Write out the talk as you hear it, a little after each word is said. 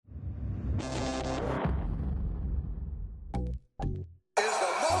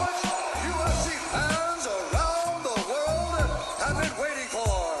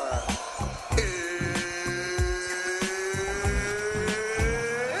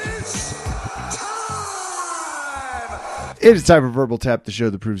It is time for Verbal Tap, the show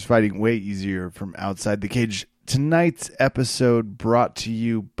that proves fighting way easier from outside the cage. Tonight's episode brought to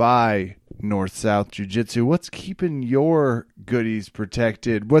you by North-South Jiu-Jitsu. What's keeping your goodies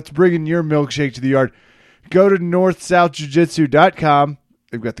protected? What's bringing your milkshake to the yard? Go to northsouthjujitsu.com.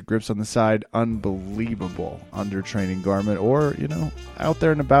 They've got the grips on the side. Unbelievable under training garment, or, out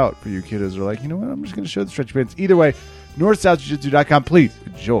there and about for you kiddos who are like, you know what, I'm just going to show the stretch pants. Either way, northsouthjujitsu.com. Please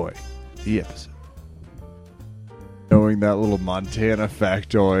enjoy the episode. Knowing that little Montana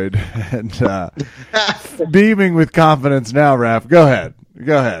factoid and beaming with confidence now, Raph. Go ahead.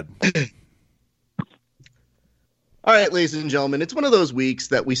 All right, ladies and gentlemen, it's one of those weeks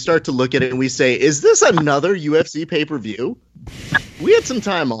that we start to look at it and we say, is this another UFC pay-per-view? We had some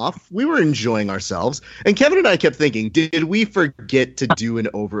time off. We were enjoying ourselves. And Kevin and I kept thinking, did we forget to do an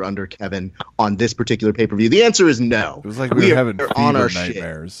over-under, Kevin, on this particular pay-per-view? The answer is no. It was like we were having fever on our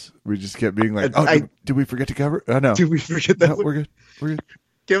nightmares. Shit. We just kept being like, did we forget to cover? Oh, no. Did we forget that? No, we're good.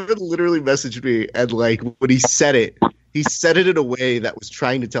 Kevin literally messaged me, and when he said it in a way that was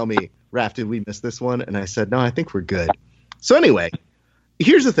trying to tell me, Raph, did we miss this one? And I said, no, I think we're good. So anyway,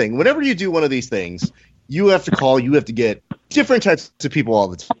 here's the thing. Whenever you do one of these things, you have to get different types of people all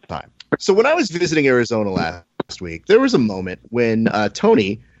the time. So when I was visiting Arizona last week, there was a moment when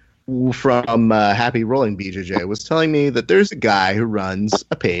Tony from Happy Rolling BJJ was telling me that there's a guy who runs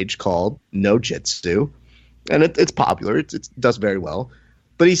a page called No Jitsu, and it's popular. It does very well.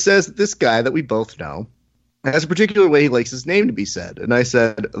 But he says that this guy that we both know has a particular way he likes his name to be said. And I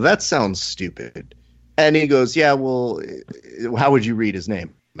said, that sounds stupid. And he goes, yeah, well, how would you read his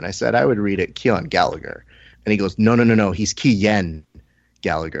name? And I said, I would read it Keon Gallagher. And he goes, no, he's Kiyen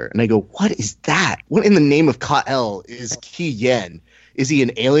Gallagher. And I go, what is that? What in the name of Ka'el is Kiyen? Is he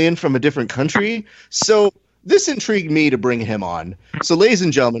an alien from a different country? So this intrigued me to bring him on. So ladies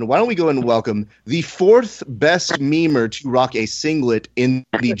and gentlemen, why don't we go and welcome the fourth best memer to rock a singlet in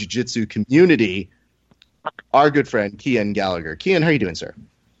the jiu-jitsu community, our good friend, Kiyen Gallagher. Kiyen, how are you doing, sir?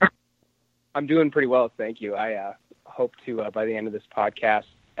 I'm doing pretty well, thank you. I hope to, by the end of this podcast,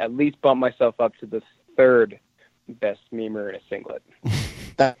 at least bump myself up to the third best memer in a singlet.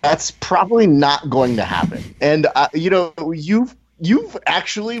 That's probably not going to happen. And, you've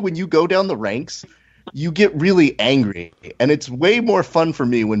actually, when you go down the ranks, you get really angry. And it's way more fun for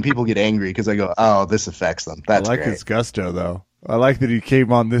me when people get angry because I go, oh, this affects them. That's I like great. His gusto, though. I like that he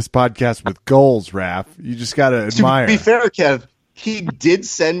came on this podcast with goals, Raph. You just got to admire. To be fair, Kev, he did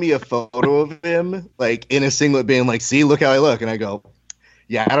send me a photo of him, in a singlet being like, see, look how I look. And I go,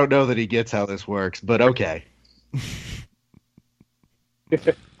 yeah, I don't know that he gets how this works, but okay. Yeah,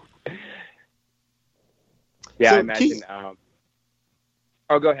 so I imagine.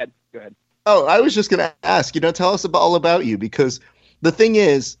 Go ahead. Oh, I was just going to ask, tell us all about you, because the thing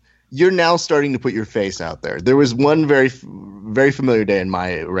is, you're now starting to put your face out there. There was one very, very familiar day in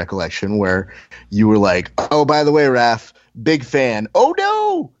my recollection where you were like, oh, by the way, Raph, big fan. Oh,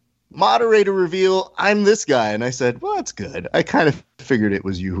 no, moderator reveal, I'm this guy. And I said, well, that's good. I kind of figured it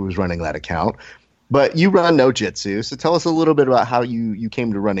was you who was running that account. But you run No Jitsu, so tell us a little bit about how you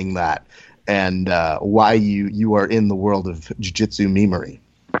came to running that and why you are in the world of jiu-jitsu memery.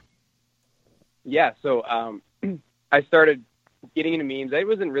 Yeah, so I started getting into memes. I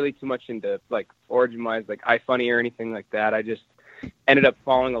wasn't really too much into origin-wise, iFunny or anything like that. I just ended up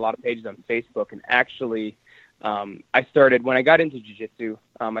following a lot of pages on Facebook, and actually I started, when I got into jiu-jitsu,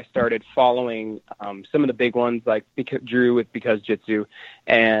 I started following some of the big ones like Drew with Because Jitsu,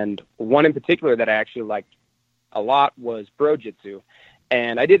 and one in particular that I actually liked a lot was Bro Jitsu.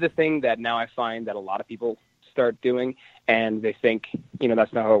 And I did the thing that now I find that a lot of people start doing, and they think,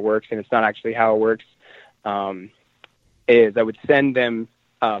 that's not how it works, and it's not actually how it works, is I would send them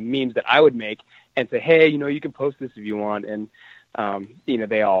memes that I would make and say, hey, you can post this if you want. And,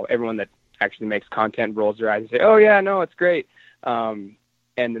 everyone that actually makes content rolls their eyes and say, oh yeah, no, it's great. And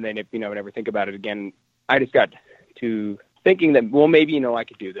then they, never think about it again. I just got to thinking that, well, maybe, I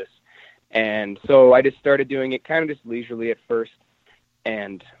could do this. And so I just started doing it kind of just leisurely at first.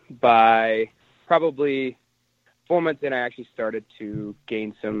 And by probably 4 months in, I actually started to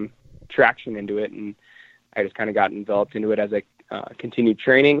gain some traction into it. And I just kind of got enveloped into it as I continued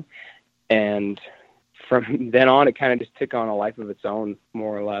training. And from then on, it kind of just took on a life of its own,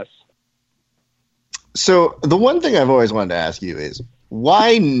 more or less. So the one thing I've always wanted to ask you is,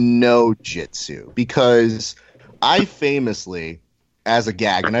 why No Jitsu? Because I famously, as a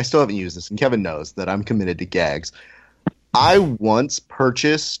gag, and I still haven't used this, and Kevin knows that I'm committed to gags, I once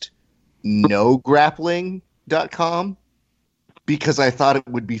purchased nograppling.com because I thought it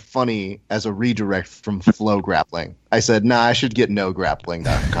would be funny as a redirect from Flow Grappling. I said, I should get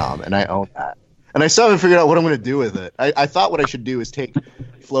nograppling.com, and I own that. And I still haven't figured out what I'm going to do with it. I thought what I should do is take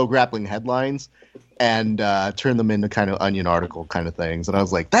Flow Grappling headlines and turn them into kind of Onion article kind of things. And I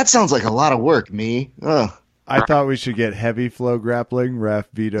was like, that sounds like a lot of work, me. Ugh. I thought we should get heavy flow grappling. Ref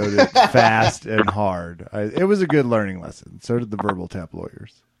vetoed it fast and hard. It was a good learning lesson. So did the verbal tap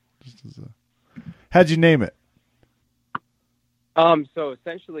lawyers. How'd you name it? So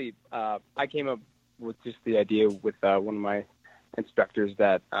essentially, I came up with just the idea with one of my instructors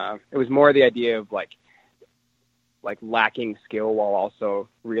that it was more the idea of like lacking skill while also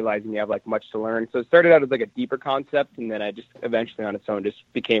realizing you have like much to learn. So it started out as like a deeper concept, and then I just eventually on its own just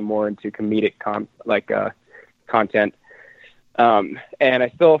became more into comedic content. And I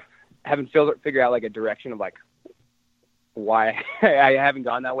still haven't figured out like a direction of like why I haven't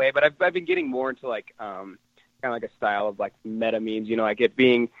gone that way, but I've been getting more into like kind of like a style of like meta memes, like it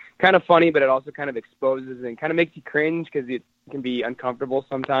being kind of funny, but it also kind of exposes and kind of makes you cringe because it can be uncomfortable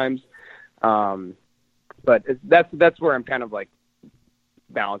sometimes. But that's where I'm kind of like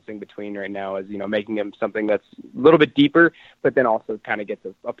balancing between right now is, making them something that's a little bit deeper, but then also kind of gets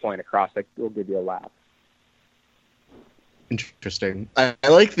a point across that will give you a laugh. Interesting. I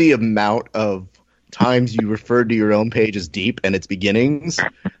like the amount of times you referred to your own page as deep and its beginnings.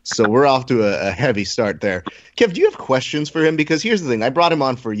 So we're off to a heavy start there. Kev, do you have questions for him? Because here's the thing. I brought him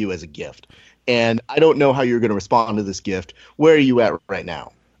on for you as a gift, and I don't know how you're going to respond to this gift. Where are you at right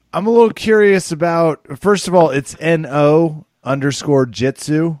now? I'm a little curious about, first of all, it's NO_Jitsu,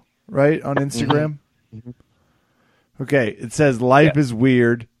 right, on Instagram? Mm-hmm. Okay, it says life is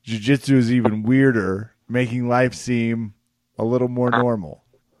weird. Jiu-jitsu is even weirder, making life seem a little more normal.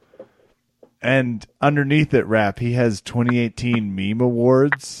 And underneath it, Rap, he has 2018 Meme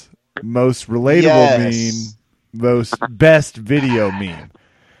Awards, most relatable meme, most best video meme.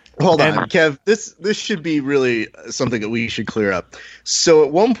 Hold on, Kev. This should be really something that we should clear up. So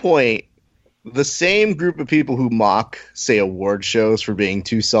at one point, the same group of people who mock, say, award shows for being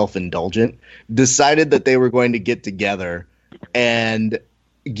too self-indulgent decided that they were going to get together and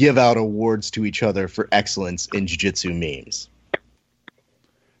give out awards to each other for excellence in jiu-jitsu memes.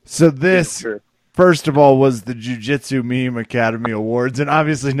 So this, first of all, was the Jiu-Jitsu Meme Academy Awards, and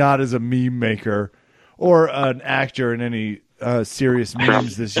obviously not as a meme maker or an actor in any serious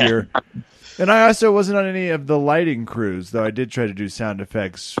memes this year. And I also wasn't on any of the lighting crews, though I did try to do sound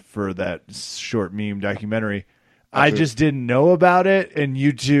effects for that short meme documentary. I just didn't know about it, and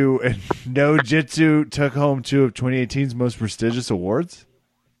you two and No Jitsu took home 2 of 2018's most prestigious awards?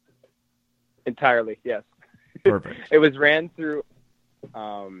 Entirely, yes. Perfect. It was ran through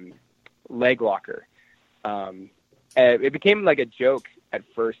Leg Locker. It became like a joke at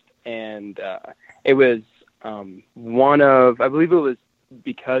first, and it was one of, I believe it was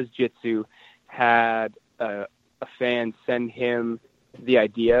because Jitsu had a fan send him the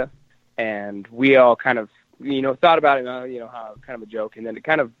idea, and we all kind of, thought about it, how kind of a joke, and then it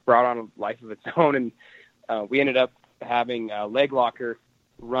kind of brought on a life of its own, and we ended up having Leg Locker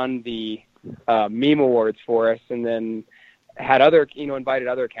run the meme awards for us, and then had invited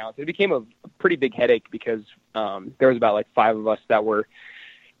other accounts. It became a pretty big headache because there was about like 5 of us that were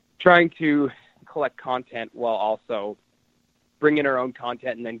trying to collect content while also bring in our own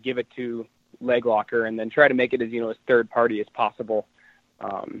content and then give it to Leg Locker and then try to make it as, as third party as possible.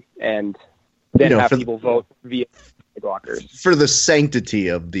 And then have people vote via Leg Lockers. For the sanctity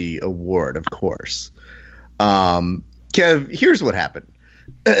of the award, of course. Kev, here's what happened.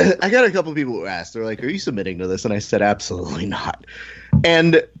 I got a couple of people who asked, they're like, are you submitting to this? And I said, absolutely not.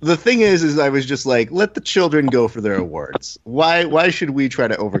 And the thing is I was just like, let the children go for their awards. Why should we try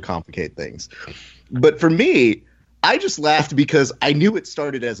to overcomplicate things? But for me, I just laughed because I knew it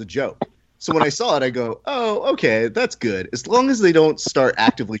started as a joke. So when I saw it, I go, oh, okay, that's good. As long as they don't start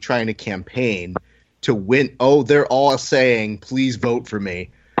actively trying to campaign to win. Oh, they're all saying, please vote for me.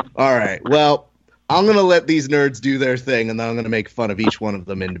 All right, well, I'm going to let these nerds do their thing, and then I'm going to make fun of each one of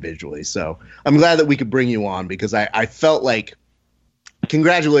them individually. So I'm glad that we could bring you on because I felt like,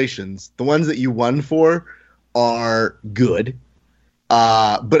 congratulations, the ones that you won for are good.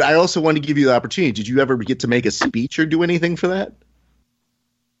 But I also wanted to give you the opportunity. Did you ever get to make a speech or do anything for that?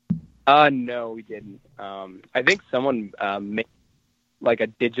 No, we didn't. I think someone made like a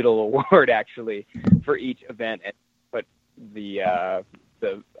digital award actually for each event and put the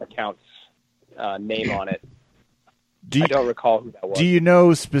account's name on it. I don't recall who that was. Do you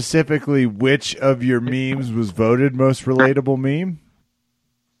know specifically which of your memes was voted most relatable meme?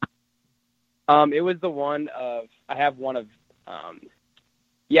 It was the one of, I have one of,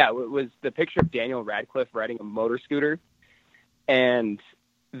 it was the picture of Daniel Radcliffe riding a motor scooter. And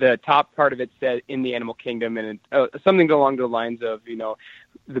the top part of it said in the animal kingdom, and something along the lines of,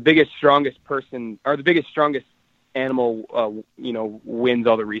 the biggest, strongest person, or the biggest, strongest animal, wins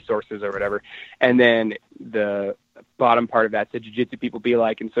all the resources or whatever. And then the bottom part of that said jiu-jitsu people be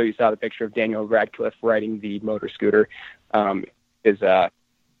like, and so you saw the picture of Daniel Radcliffe riding the motor scooter, it's a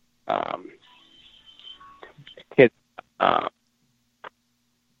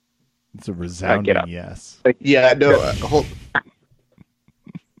resounding yes. Yeah, no, hold.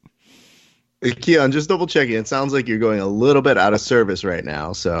 Keon, just double checking. It sounds like you're going a little bit out of service right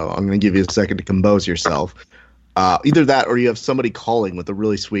now, so I'm going to give you a second to compose yourself. Either that, or you have somebody calling with a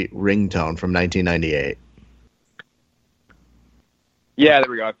really sweet ringtone from 1998. Yeah,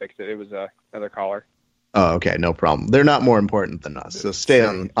 there we go. I fixed it. It was another caller. Oh, okay, no problem. They're not more important than us, so stay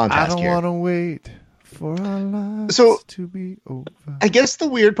on task here. I don't want to wait for our lives to be over. I guess the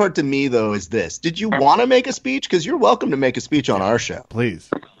weird part to me, though, is this. Did you want to make a speech? Because you're welcome to make a speech on our show. Please.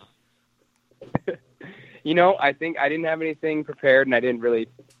 I think I didn't have anything prepared, and I didn't really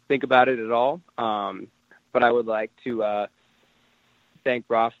think about it at all. But I would like to thank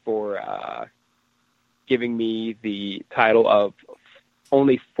Roth for giving me the title of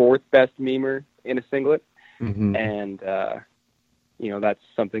only fourth best memer in a singlet. Mm-hmm. And, that's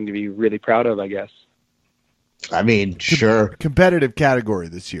something to be really proud of, I guess. I mean, sure. Competitive category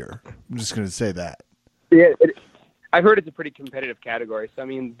this year. I'm just going to say that. Yeah, I've heard it's a pretty competitive category. So,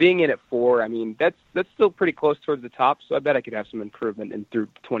 being in at 4, that's still pretty close towards the top. So I bet I could have some improvement through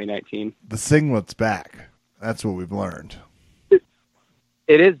 2019. The singlet's back. That's what we've learned. It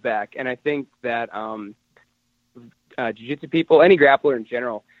is back. And I think that jiu-jitsu people, any grappler in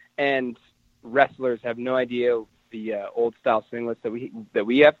general, and wrestlers have no idea the old style singlets that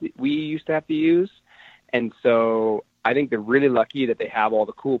we used to have to use. And so I think they're really lucky that they have all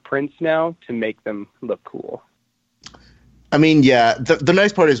the cool prints now to make them look cool. Yeah, the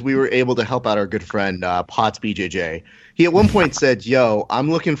nice part is we were able to help out our good friend, Potts BJJ. He at one point said, yo, I'm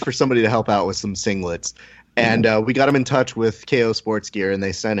looking for somebody to help out with some singlets. And we got him in touch with KO Sports Gear, and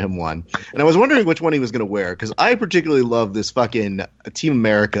they sent him one. And I was wondering which one he was going to wear, because I particularly love this fucking Team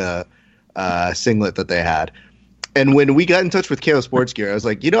America singlet that they had. And when we got in touch with KO Sports Gear, I was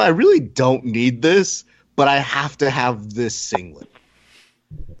like, I really don't need this, but I have to have this singlet.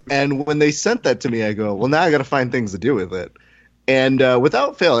 And when they sent that to me, I go, well, now I got to find things to do with it. And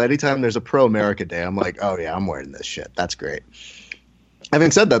without fail, anytime there's a Pro America Day, I'm like, oh, yeah, I'm wearing this shit. That's great.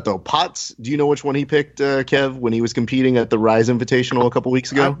 Having said that, though, Potts, do you know which one he picked, Kev, when he was competing at the Rise Invitational a couple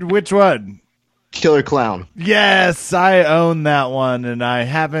weeks ago? Which one? Killer Clown. Yes, I own that one, and I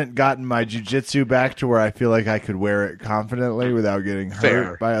haven't gotten my jiu-jitsu back to where I feel like I could wear it confidently without getting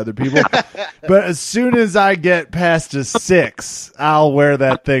hurt by other people. But as soon as I get past a 6, I'll wear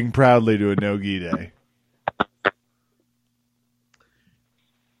that thing proudly to a no-gi day.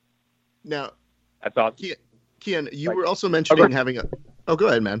 Now, that's awesome. Kian, you were also mentioning having a... Oh, go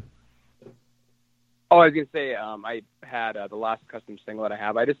ahead, man. Oh, I was going to say, I had the last custom singlet I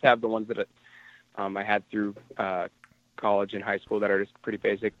have. I just have the ones that I had through college and high school that are just pretty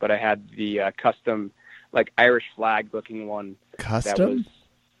basic. But I had the custom, like, Irish flag-looking one. Custom?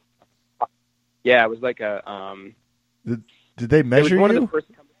 Yeah, it was like a... Did they measure you? Of the first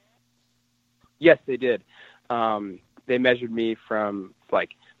yes, they did. They measured me from,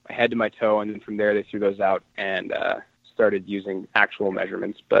 like, my head to my toe, and then from there they threw those out and started using actual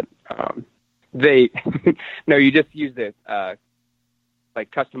measurements. But they no, you just use it like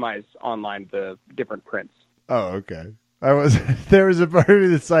customize online the different prints. Oh, okay. There was a part of me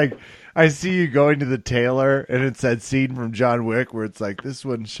that's like, I see you going to the tailor, and it's that scene from John Wick where it's like, this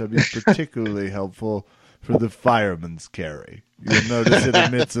one shall be particularly helpful for the fireman's carry. You'll notice it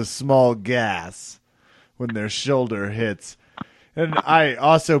emits a small gas when their shoulder hits. And I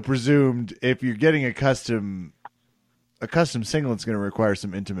also presumed if you're getting a custom singlet's going to require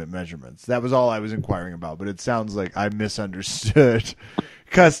some intimate measurements. That was all I was inquiring about, but it sounds like I misunderstood.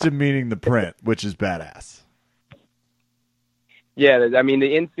 Custom meaning the print, which is badass. Yeah, the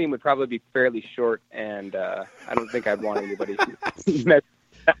inseam would probably be fairly short, and I don't think I'd want anybody to measure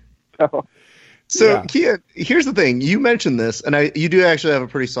that. So, Yeah. Kia, here's the thing. You mentioned this, and you do actually have a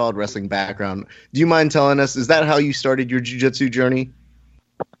pretty solid wrestling background. Do you mind telling us, is that how you started your jiu-jitsu journey?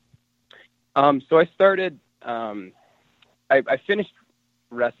 So I started, I finished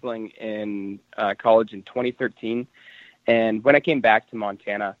wrestling in college in 2013, and when I came back to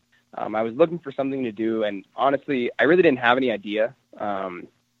Montana, I was looking for something to do, and honestly, I really didn't have any idea.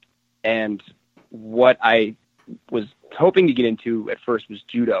 And what I was hoping to get into at first was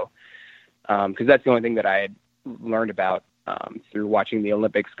judo. Because that's the only thing that I had learned about through watching the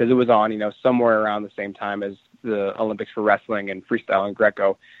Olympics, because it was on, somewhere around the same time as the Olympics for wrestling and freestyle and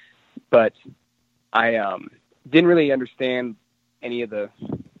Greco. But I didn't really understand any of the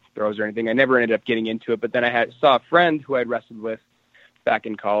throws or anything. I never ended up getting into it. But then I saw a friend who I'd wrestled with back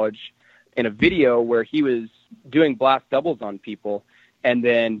in college in a video where he was doing blast doubles on people and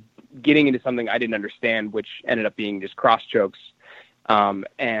then getting into something I didn't understand, which ended up being just cross chokes.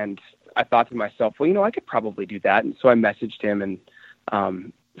 And I thought to myself, well, I could probably do that. And so I messaged him and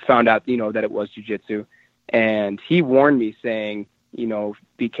found out, that it was jiu-jitsu. And he warned me saying,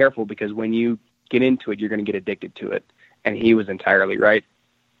 be careful, because when you get into it, you're going to get addicted to it. And he was entirely right.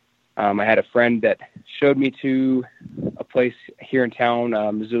 I had a friend that showed me to a place here in town,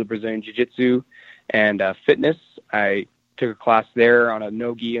 Missoula Brazilian Jiu-Jitsu and fitness. I took a class there on a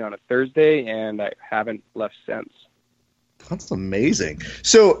no-gi on a Thursday, and I haven't left since. That's amazing.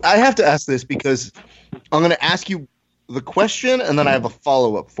 So I have to ask this because I'm going to ask you the question, and then I have a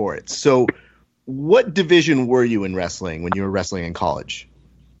follow-up for it. So what division were you in wrestling when you were wrestling in college?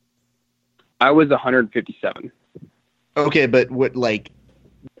 I was 157. Okay, but what,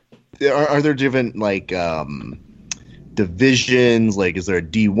 are there different, divisions? Is there a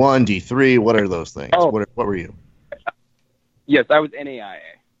D1, D3? What are those things? Oh. What were you? Yes, I was NAIA.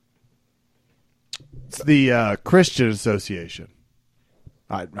 It's the Christian Association.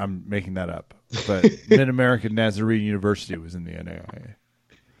 I'm making that up. But Mid-American Nazarene University was in the NAIA.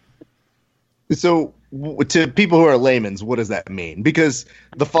 So to people who are laymen, what does that mean? Because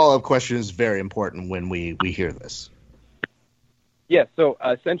the follow-up question is very important when we hear this. Yeah, so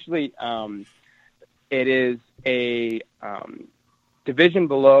essentially it is a division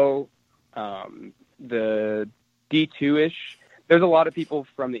below the D2-ish. There's a lot of people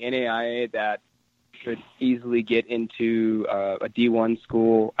from the NAIA that could easily get into a D1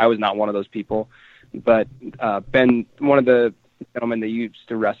 school. I was not one of those people, but Ben, one of the gentlemen that used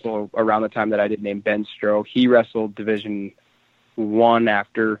to wrestle around the time that I did, named Ben Stroh, he wrestled Division 1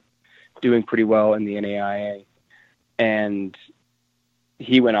 after doing pretty well in the NAIA, and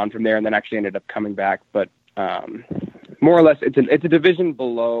he went on from there and then actually ended up coming back. But more or less, it's a division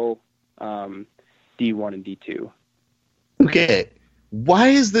below D1 and D2. Okay, why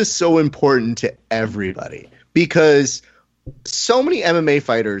is this so important to everybody? Because so many MMA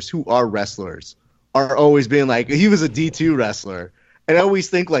fighters who are wrestlers are always being like, he was a D2 wrestler. And I always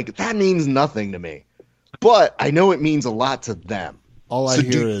think, that means nothing to me. But I know it means a lot to them. All I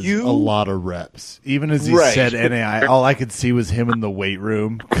hear is a lot of reps. Even as he said NAI, all I could see was him in the weight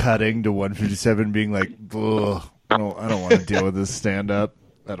room cutting to 157 being like, ugh, I don't want to deal with this stand-up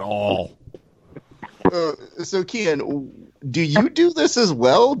at all. So, Kian, do you do this as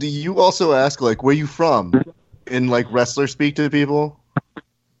well? Do you also ask, where you from? In, wrestler speak to people?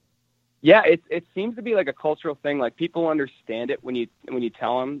 Yeah, it seems to be a cultural thing. People understand it when you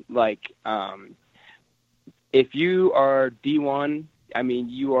tell them. If you are D1, I mean,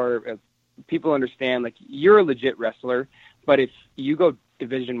 you are. People understand. You're a legit wrestler, but if you go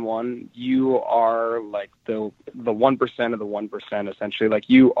Division 1, you are the 1% of the 1%. Essentially,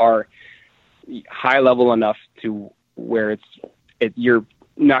 you are high level enough to where you're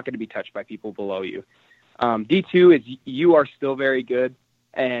not going to be touched by people below you. D2 is you are still very good,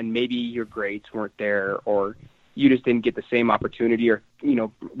 and maybe your grades weren't there, or you just didn't get the same opportunity, or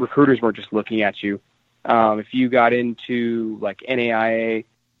recruiters weren't just looking at you. If you got into NAIA,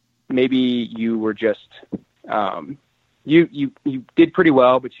 maybe you were just you did pretty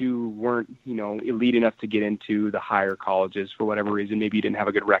well, but you weren't elite enough to get into the higher colleges for whatever reason. Maybe you didn't have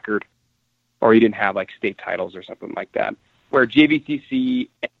a good record, or you didn't have state titles or something like that. Where JVCC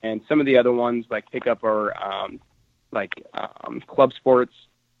and some of the other ones pickup or club sports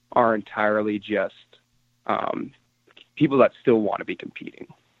are entirely just people that still want to be competing.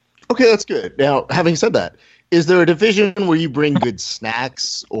 Okay, that's good. Now, having said that, is there a division where you bring good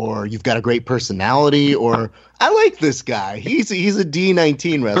snacks, or you've got a great personality, or I like this guy. He's a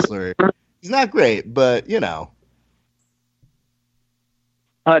D19 wrestler. He's not great, but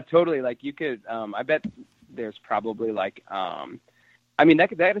Totally. You could. I bet there's probably I mean,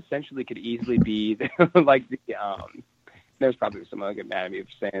 that essentially could easily be there's probably someone that get mad at me for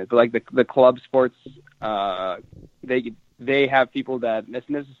saying it, but the club sports, they have people that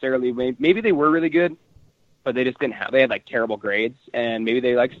necessarily maybe they were really good, but they just didn't have. They had terrible grades, and maybe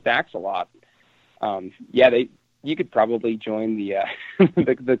they stacks a lot. You could probably join the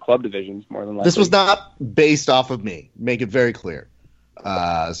the club divisions more than likely. This was not based off of me. Make it very clear.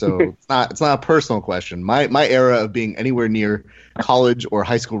 So it's not a personal question. My era of being anywhere near college or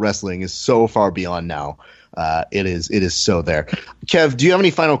high school wrestling is so far beyond now. It is so there. Kev, do you have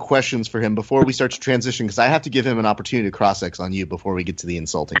any final questions for him before we start to transition? Because I have to give him an opportunity to cross-ex on you before we get to the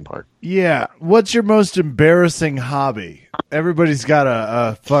insulting part. Yeah. What's your most embarrassing hobby? Everybody's got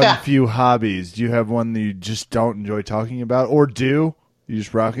a fun few hobbies. Do you have one that you just don't enjoy talking about, or do you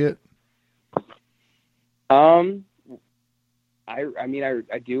just rock it? I mean,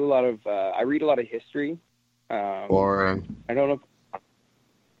 I do a lot of, I read a lot of history. Boring. I don't know,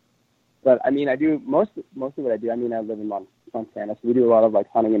 but I mean, I do most of what I do. I mean, I live in Montana, so we do a lot of like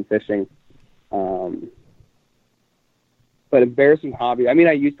hunting and fishing. But embarrassing hobby. I mean,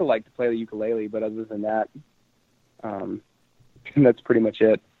 I used to like to play the ukulele, but other than that, that's pretty much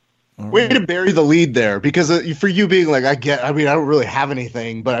it. Way to bury the lead there, because for you being like, I don't really have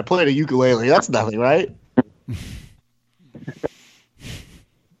anything, but I played a ukulele. That's nothing, right?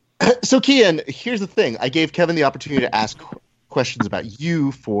 So, Kian, here's the thing. I gave Kevin the opportunity to ask questions about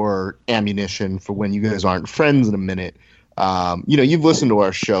you for ammunition for when you guys aren't friends in a minute. You've listened to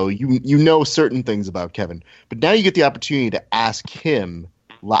our show. You know certain things about Kevin. But now you get the opportunity to ask him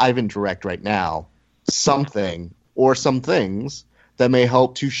live and direct right now something or some things that may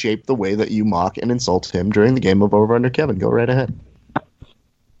help to shape the way that you mock and insult him during the game of Over Under Kevin. Go right ahead.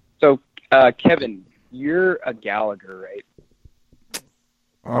 So, Kevin, you're a Gallagher, right?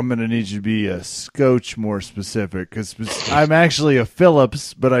 I'm going to need you to be a scotch more specific, because I'm actually a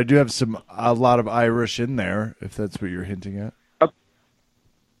Phillips, but I do have a lot of Irish in there, if that's what you're hinting at.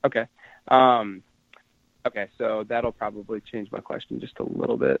 Okay. Okay, so that'll probably change my question just a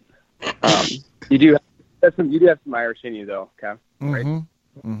little bit. You do have some Irish in you, though, okay? Right?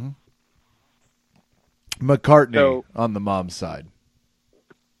 Mm-hmm. McCartney on the mom's side.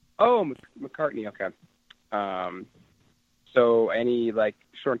 Oh, McCartney, okay. So any, like,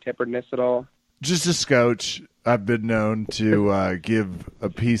 short-temperedness at all? Just a scotch. I've been known to give a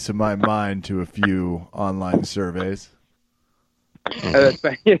piece of my mind to a few online surveys.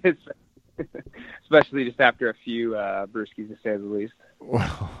 Especially just after a few brewskis, to say the least.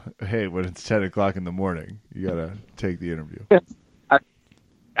 Well, hey, when it's 10 o'clock in the morning, you got to take the interview.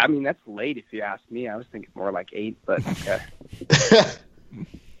 I mean, that's late if you ask me. I was thinking more like 8, but okay.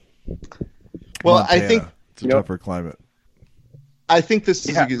 Well, Montana, I think it's a tougher climate. I think this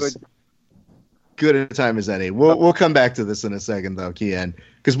is as good a time as any. We'll come back to this in a second, though, Kian,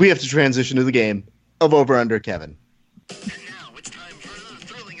 because we have to transition to the game of Over Under Kevin. And now it's time for another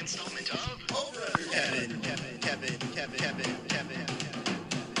thrilling installment of Over Under Kevin.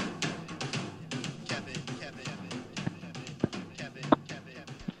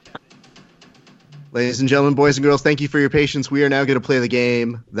 Ladies and gentlemen, boys and girls, thank you for your patience. We are now going to play the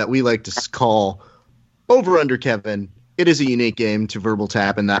game that we like to call Over Under Kevin. It is a unique game to Verbal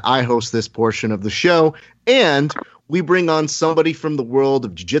Tap in that I host this portion of the show, and we bring on somebody from the world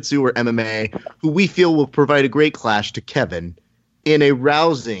of jiu-jitsu or MMA who we feel will provide a great clash to Kevin in a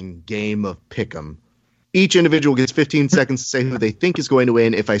rousing game of pick'em. Each individual gets 15 seconds to say who they think is going to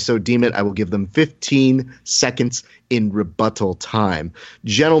win. If I so deem it, I will give them 15 seconds in rebuttal time.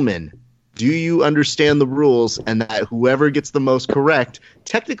 Gentlemen, do you understand the rules, and that whoever gets the most correct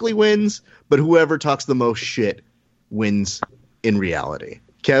technically wins, but whoever talks the most shit wins in reality?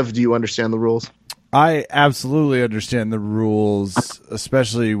 Kev, do you understand the rules? I absolutely understand the rules,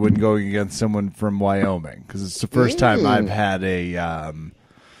 especially when going against someone from Wyoming, because it's the first time I've had a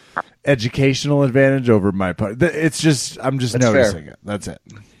educational advantage over my opponent. It's just I'm just That's noticing fair. it. That's it.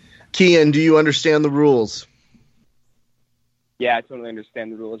 Kian, do you understand the rules? Yeah, I totally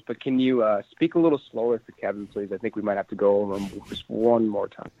understand the rules, but can you speak a little slower for Kevin, please? I think we might have to go over them just one more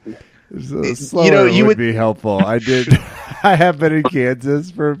time. Slower would be helpful. I have been in Kansas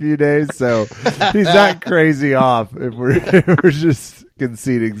for a few days, so he's not crazy off if we're just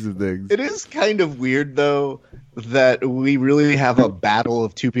conceding some things. It is kind of weird, though, that we really have a battle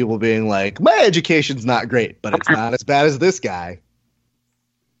of two people being like, my education's not great, but it's not as bad as this guy.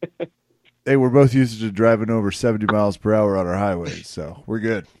 Hey, we're both used to driving over 70 miles per hour on our highways, so we're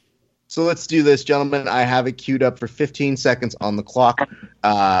good. So let's do this, gentlemen. I have it queued up for 15 seconds on the clock.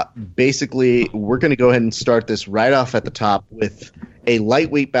 Basically, we're going to go ahead and start this right off at the top with a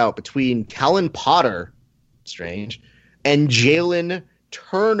lightweight bout between Callan Potter, strange, and Jalen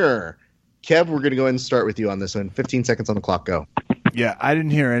Turner. Kev, we're going to go ahead and start with you on this one. 15 seconds on the clock, go. Yeah, I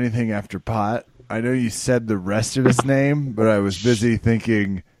didn't hear anything after Pot. I know you said the rest of his name, but I was busy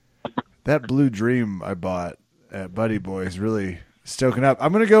thinking that Blue Dream I bought at Buddy Boy is really stoking up.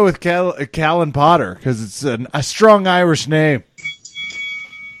 I'm going to go with Callan Potter because it's a strong Irish name.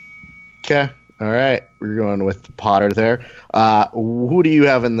 Okay. All right. We're going with Potter there. Who do you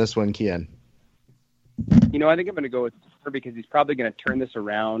have in this one, Kian? You know, I think I'm going to go with Turner because he's probably going to turn this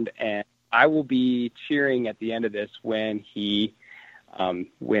around and I will be cheering at the end of this when he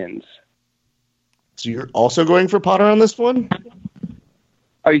wins. So you're also going for Potter on this one?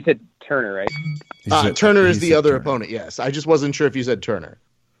 Oh, you said Turner, right? Turner is he the said other Turner. opponent, yes. I just wasn't sure if you said Turner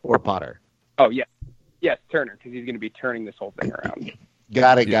or Potter. Oh, yeah. Yes, Turner, because he's going to be turning this whole thing around.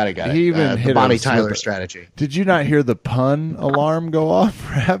 Got it. He even the hit Bonnie us Tyler with it. strategy. Did you not hear the pun alarm go off?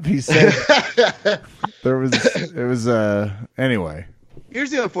 Rap? He said anyway. Here's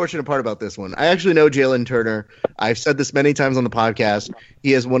the unfortunate part about this one. I actually know Jalen Turner. I've said this many times on the podcast.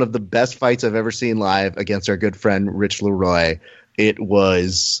 He has one of the best fights I've ever seen live against our good friend Rich Leroy. It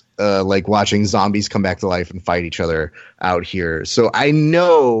was like watching zombies come back to life and fight each other out here. So I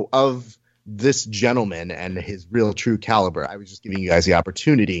know of this gentleman and his real true caliber. I was just giving you guys the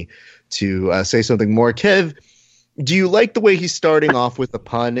opportunity to say something more. Kev, do you like the way he's starting off with a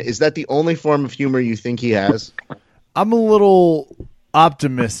pun? Is that the only form of humor you think he has? I'm a little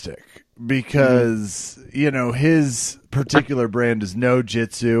optimistic because, his particular brand is no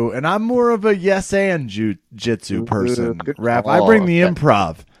jitsu, and I'm more of a yes and jitsu person. Good Rap. call. I bring the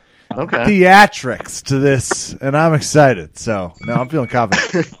improv, Okay. theatrics to this, and I'm excited. So, no, I'm feeling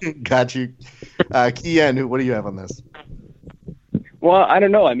confident. Got you. Kian, what do you have on this? Well, I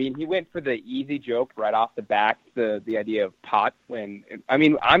don't know. I mean, he went for the easy joke right off the bat, the idea of pot. I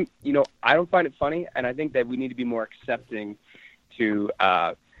don't find it funny, and I think that we need to be more accepting to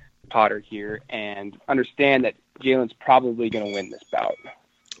Potter here and understand that Jalen's probably going to win this bout.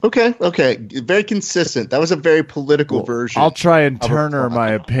 Okay. Very consistent. That was a very political version. I'll try and of a Turner plot.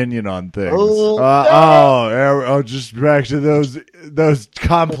 my opinion on things. Oh, just back to those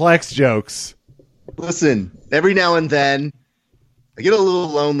complex jokes. Listen, every now and then, I get a little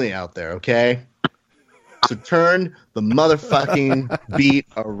lonely out there, okay? So turn the motherfucking beat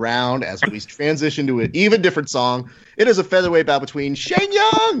around as we transition to an even different song. It is a featherweight bout between Shane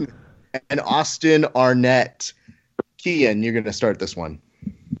Young and Austin Arnett. Kian, you're going to start this one.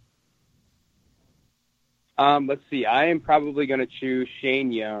 Let's see. I am probably going to choose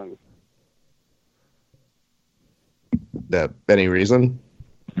Shane Young. Any reason?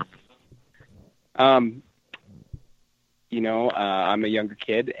 I'm a younger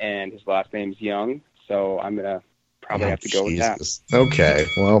kid, and his last name's Young, so I'm going to probably have to go with that. Jesus. Okay,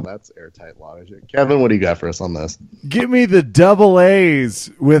 well, that's airtight logic. Kevin, what do you got for us on this? Give me the double A's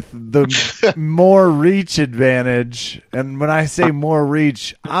with the more reach advantage. And when I say more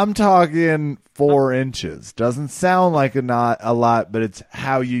reach, I'm talking 4 inches. Doesn't sound like a lot, but it's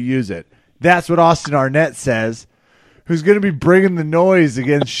how you use it. That's what Austin Arnett says, who's going to be bringing the noise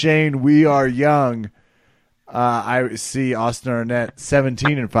against Shane. We are young. I see Austin Arnett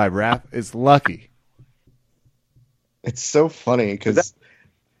 17-5. Rap. It's lucky. It's so funny because...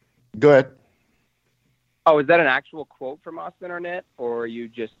 Go ahead. Oh, is that an actual quote from Austin Arnett, or are you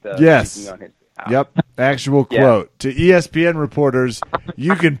just Yes. speaking on his behalf? Yep. Actual Yeah. quote. To ESPN reporters,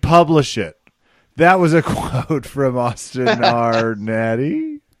 you can publish it. That was a quote from Austin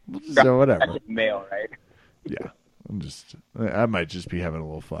Arnett. So whatever. Male, right? Yeah. I might just be having a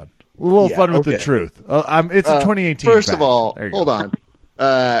little fun. A little Yeah, fun with okay. the truth. It's a 2018 First of fact. all, There you hold go. on.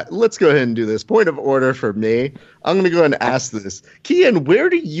 Let's go ahead and do this. Point of order for me. I'm going to go ahead and ask this. Kian, where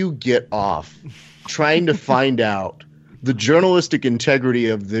do you get off trying to find out the journalistic integrity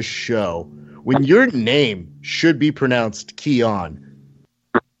of this show when your name should be pronounced Keon?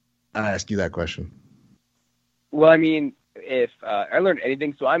 I ask you that question. Well, I mean, if I learned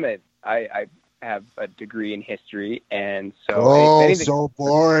anything, so I have a degree in history, and so if anything, so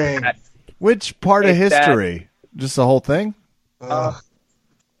boring. Which part of It's that- history? Just the whole thing? Ugh.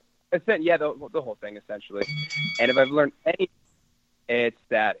 the whole thing essentially. And if I've learned anything, it's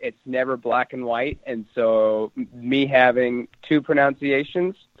that it's never black and white, and so me having 2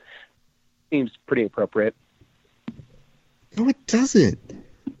 pronunciations seems pretty appropriate. No, it doesn't.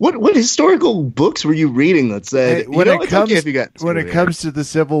 What historical books were you reading that said When it it's comes okay if you got when it comes to the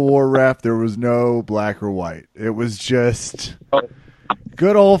Civil War rap, there was no black or white. It was just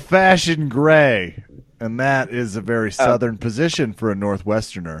good old fashioned gray. And that is a very southern position for a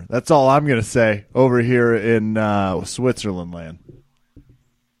Northwesterner. That's all I'm going to say over here in Switzerland land.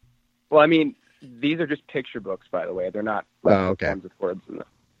 Well, I mean, these are just picture books, by the way. They're not okay. forms of words in them.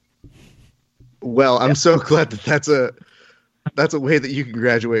 Well, I'm so glad that that's a way that you can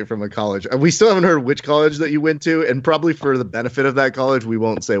graduate from a college. We still haven't heard which college that you went to, and probably for the benefit of that college, we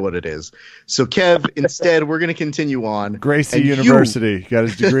won't say what it is. So, Kev, instead, we're going to continue on. Gracie And University. Got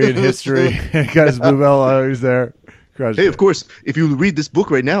his degree in history. Got his blue belt. Oh, he's there. Hey, of course, if you read this book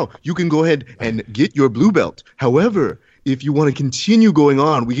right now, you can go ahead and get your blue belt. However, if you want to continue going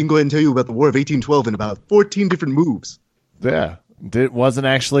on, we can go ahead and tell you about the War of 1812 and about 14 different moves. Yeah. It wasn't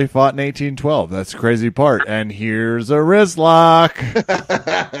actually fought in 1812. That's the crazy part. And here's a wrist lock.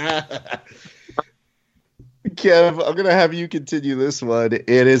 Kev, I'm going to have you continue this one. It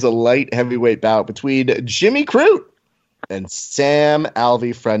is a light heavyweight bout between Jimmy Crute and Sam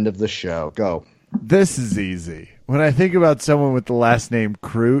Alvey, friend of the show. Go. This is easy. When I think about someone with the last name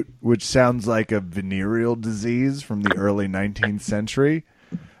Crute, which sounds like a venereal disease from the early 19th century,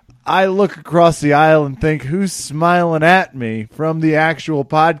 I look across the aisle and think, who's smiling at me from the actual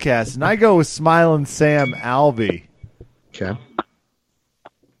podcast? And I go with Smiling Sam Alvey. Okay.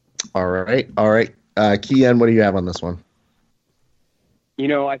 All right. Kian, what do you have on this one? You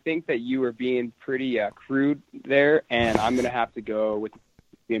know, I think that you were being pretty crude there, and I'm going to have to go with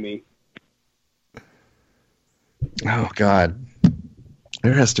Jimmy. Oh, God.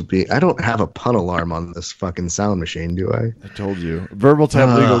 There has to be. I don't have a pun alarm on this fucking sound machine, do I? I told you. Verbal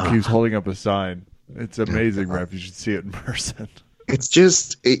Time Legal keeps holding up a sign. It's amazing, Ref. You should see it in person. It's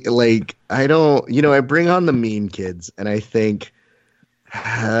just like, I don't, I bring on the meme kids and I think,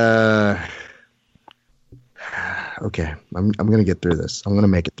 okay, I'm going to get through this. I'm going to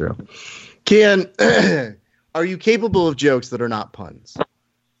make it through. Kian, are you capable of jokes that are not puns?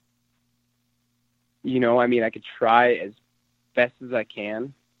 You know, I mean, I could try as best as I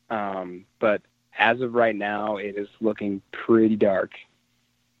can, but as of right now, it is looking pretty dark.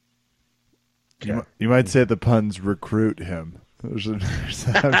 You might say the puns recruit him. I've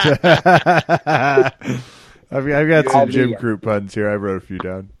got some Jim Crute puns here. I wrote a few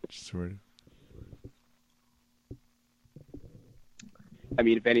down. I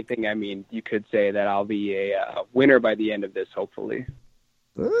mean, if anything, you could say that I'll be a winner by the end of this, hopefully.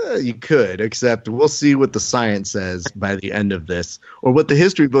 You could, except we'll see what the science says by the end of this, or what the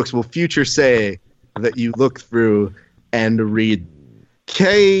history books will future say that you look through and read.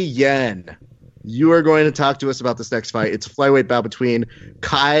 K-Yen, you are going to talk to us about this next fight. It's a flyweight bout between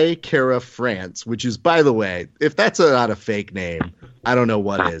Kai Kara France, which is, by the way, if that's not a fake name, I don't know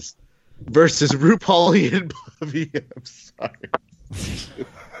what is, versus RuPaulian Bobby. I'm sorry.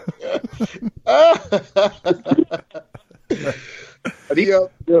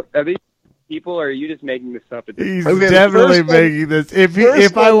 Are these people, or are you just making this up? He's definitely making this.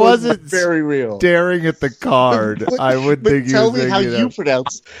 If I wasn't very real staring at the card, I would think he was tell me how making it you up.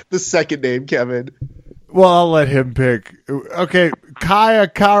 pronounce the second name, Kevin. Well, I'll let him pick. Okay, Kaya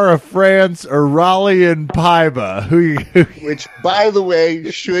Kara France or Raleigh and Paiba. Which, by the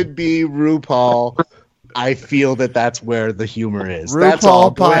way, should be RuPaul. I feel that's where the humor is. That's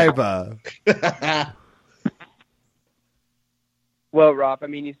all. RuPaul Paiba. Well, Rob, I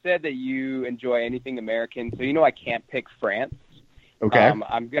mean, you said that you enjoy anything American, so I can't pick France. Okay.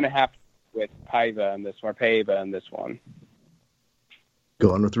 I'm going to have to with Paiva in this one.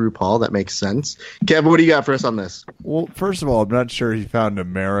 Going with RuPaul, that makes sense. Kevin, what do you got for us on this? Well, first of all, I'm not sure he found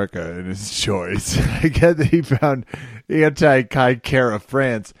America in his choice. I get that he found anti-Kai Kara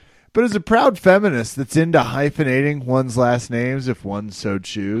France, but as a proud feminist that's into hyphenating one's last names if one so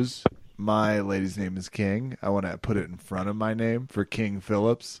choose, my lady's name is King. I want to put it in front of my name for King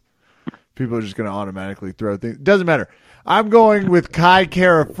Phillips. People are just going to automatically throw things. Doesn't matter. I'm going with Kai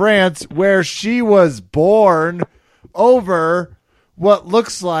Kara France, where she was born over what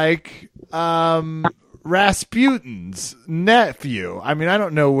looks like Rasputin's nephew. I mean, I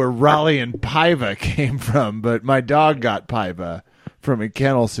don't know where Raleigh and Paiva came from, but my dog got Paiva from a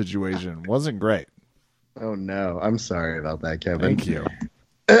kennel situation. Wasn't great. Oh, no. I'm sorry about that, Kevin. Thank you.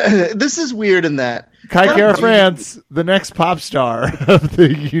 This is weird in that Kai Kara France, the next pop star of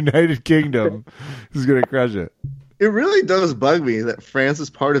the United Kingdom, is going to crush it. It really does bug me that France is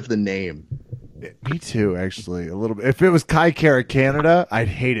part of the name. Me too, actually, a little bit. If it was Kai Kara Canada, I'd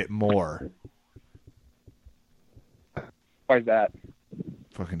hate it more. Why is that?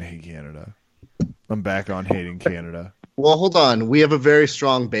 Fucking hate Canada. I'm back on hating Canada. Well, hold on. We have a very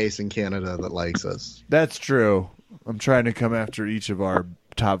strong base in Canada that likes us. That's true. I'm trying to come after each of our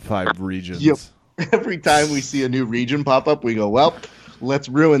top 5 regions. Yep. Every time we see a new region pop up, we go, well, let's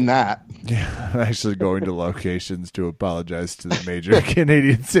ruin that. Yeah, I'm actually going to locations to apologize to the major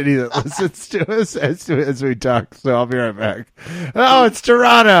Canadian city that listens to us as we talk. So I'll be right back. Oh, it's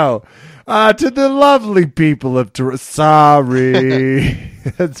Toronto. To the lovely people of Toronto. Sorry.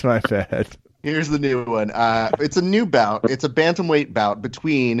 That's my bad. Here's the new one. It's a new bout. It's a bantamweight bout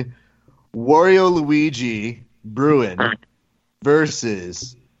between Wario Luigi Bruin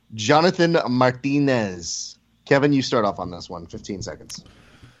versus Jonathan Martinez. Kevin, you start off on this one. 15 seconds.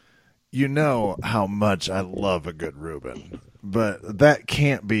 You know how much I love a good Reuben, but that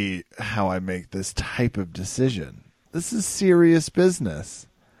can't be how I make this type of decision. This is serious business.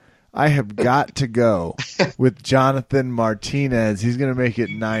 I have got to go with Jonathan Martinez. He's going to make it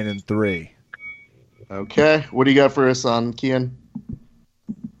 9-3. Okay. What do you got for us on Kian?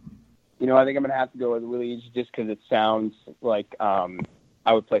 You know, I think I'm going to have to go with Luigi just because it sounds like I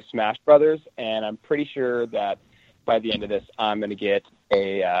would play Smash Brothers, and I'm pretty sure that by the end of this, I'm going to get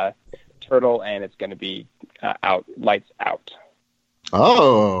a turtle, and it's going to be lights out.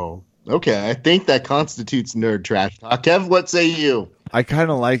 Oh, okay. I think that constitutes nerd trash talk. Kev, what say you? I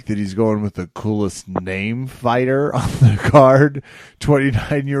kind of like that he's going with the coolest name fighter on the card,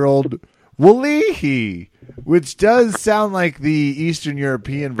 29-year-old Walihi, which does sound like the Eastern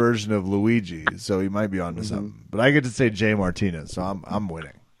European version of Luigi, so he might be onto something. But I get to say Jay Martinez, so I'm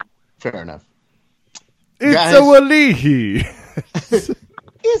winning. Fair enough. It's Guys. a Walihi.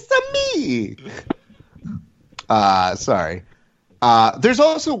 It's a me. Sorry. There's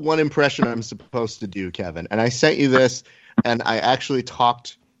also one impression I'm supposed to do, Kevin, and I sent you this, and I actually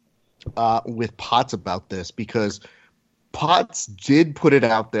talked with Potts about this because Potts did put it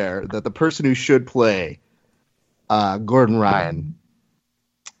out there that the person who should play Gordon Ryan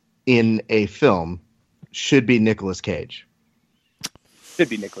in a film should be Nicolas Cage. Should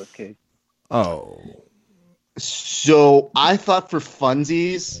be Nicolas Cage. Oh. So I thought for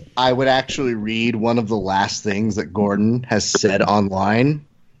funsies, I would actually read one of the last things that Gordon has said online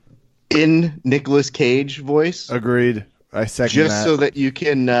in Nicolas Cage voice. Agreed. I second Just that. so that you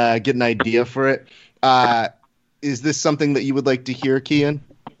can get an idea for it. Is this something that you would like to hear, Kian?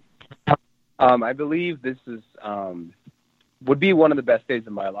 I believe this is would be one of the best days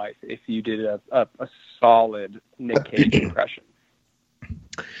of my life if you did a solid Nick Cage impression.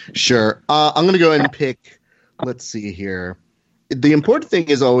 Sure. I'm going to go ahead and pick, let's see here. The important thing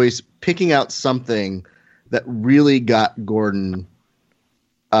is always picking out something that really got Gordon,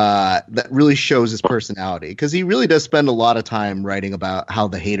 that really shows his personality. Because he really does spend a lot of time writing about how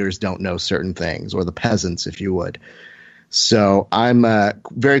the haters don't know certain things, or the peasants, if you would. So I'm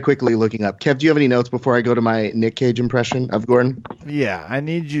very quickly looking up. Kev, do you have any notes before I go to my Nick Cage impression of Gordon? Yeah, I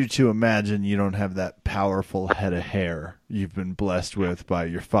need you to imagine you don't have that powerful head of hair you've been blessed with by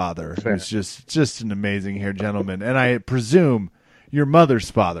your father, Fair. who's just an amazing hair gentleman. And I presume your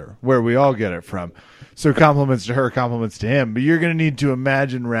mother's father, where we all get it from. So compliments to her, compliments to him. But you're going to need to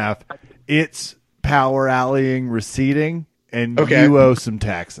imagine, Raph, it's power alleying receding, and Okay. you owe some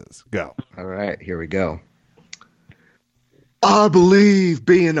taxes. Go. All right, here we go. I believe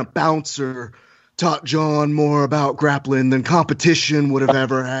being a bouncer taught John more about grappling than competition would have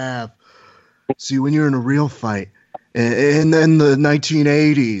ever have. See, when you're in a real fight, and then the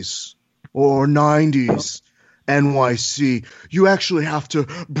 1980s or 90s, NYC, you actually have to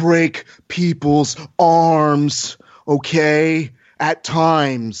break people's arms, okay? At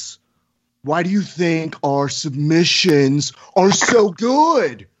times. Why do you think our submissions are so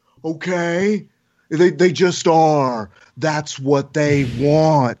good, okay? They just are. That's what they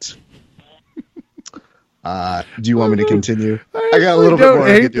want. Do you want me to continue? I got a little bit more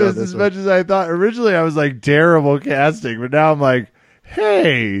I hate could do on this this as one. much as I thought. Originally, I was like terrible casting, but now I'm like,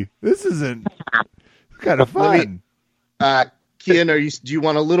 hey, this isn't kind of Let me- fun. Kian, do you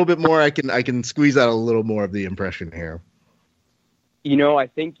want a little bit more? I can squeeze out a little more of the impression here. You know, I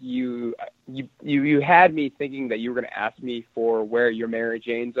think you had me thinking that you were going to ask me for where your Mary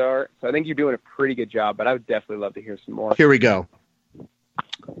Janes are. So I think you're doing a pretty good job, but I would definitely love to hear some more. Here we go.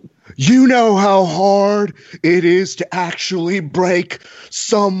 You know how hard it is to actually break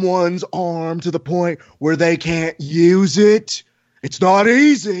someone's arm to the point where they can't use it? It's not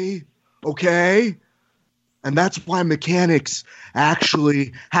easy, okay? And that's why mechanics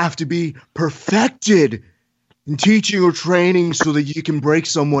actually have to be perfected in teaching or training so that you can break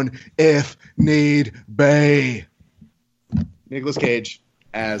someone if need be. Nicolas Cage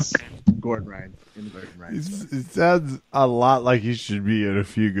as Gordon Ryan in the Gordon Ryan. It sounds a lot like he should be in A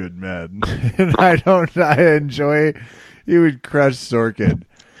Few Good Men, and I enjoy. He would crush Sorkin.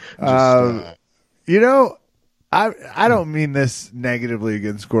 You know, I don't mean this negatively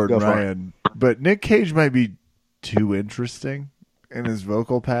against Gordon Go for it. Ryan, but Nick Cage might be too interesting in his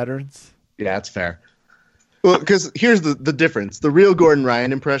vocal patterns. Yeah, that's fair. Well, because here's the difference. The real Gordon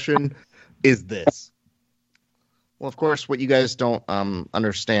Ryan impression is this. Well, of course, what you guys don't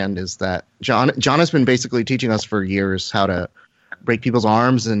understand is that John has been basically teaching us for years how to break people's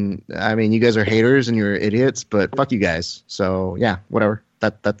arms. And, I mean, you guys are haters and you're idiots, but fuck you guys. So, yeah, whatever.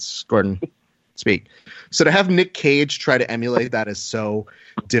 That's Gordon speak. So to have Nick Cage try to emulate that is so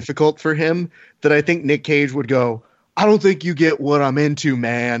difficult for him that I think Nick Cage would go, I don't think you get what I'm into,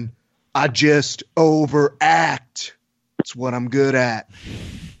 man. I just overact. It's what I'm good at.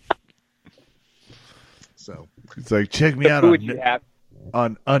 So It's like, check me out Who on would you have?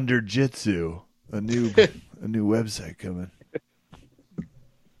 on Underjitsu, a new website coming.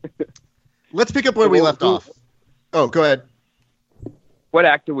 Let's pick up where we left off. Oh, go ahead. What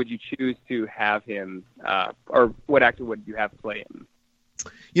actor would you choose to have him, or what actor would you have play him?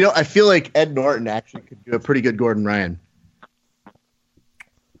 You know, I feel like Ed Norton actually could do a pretty good Gordon Ryan.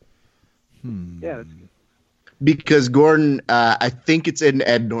 Yeah, that's good. Because Gordon, I think it's in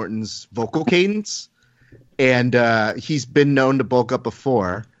Ed Norton's vocal cadence, and he's been known to bulk up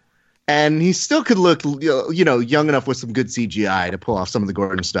before, and he still could look, you know, young enough with some good CGI to pull off some of the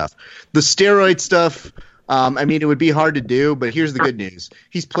Gordon stuff. The steroid stuff, I mean, it would be hard to do, but here's the good news: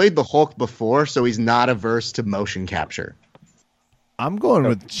 he's played the Hulk before, so he's not averse to motion capture. I'm going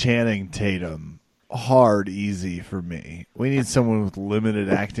with Channing Tatum. Hard, easy for me. We need someone with limited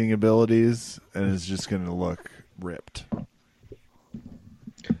acting abilities and is just going to look ripped.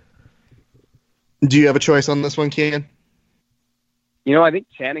 Do you have a choice on this one, Kean? You know, I think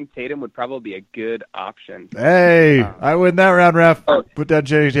Channing Tatum would probably be a good option. Hey, I win that round, ref. Oh. Put down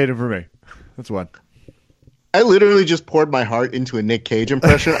Channing Tatum for me. That's one. I literally just poured my heart into a Nick Cage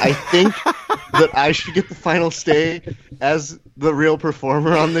impression. I think that I should get the final say as the real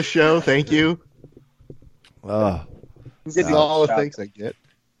performer on this show. Thank you. This is all the thanks I get.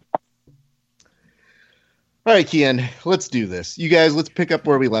 All right, Kian, let's do this. You guys, let's pick up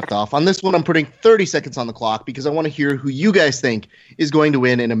where we left off. On this one, I'm putting 30 seconds on the clock because I want to hear who you guys think is going to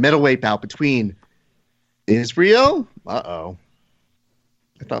win in a middleweight bout between Israel. I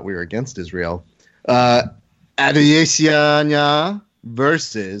thought we were against Israel. Adesanya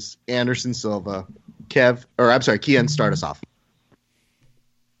versus Anderson Silva. Kian, start us off.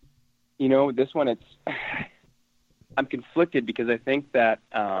 You know, this one, I'm conflicted because I think that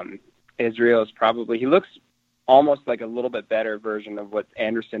Israel is probably, he looks almost like a little bit better version of what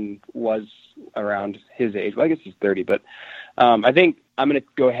Anderson was around his age. Well, I guess he's 30, but I think I'm going to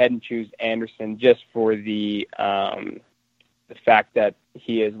go ahead and choose Anderson just for the fact that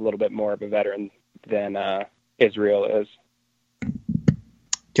he is a little bit more of a veteran than Israel is.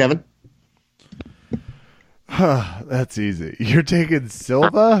 Kevin? That's easy. You're taking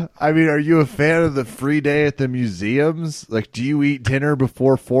Silva? I mean, are you a fan of the free day at the museums? Like, do you eat dinner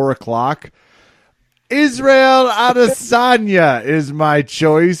before 4 o'clock? Israel Adesanya is my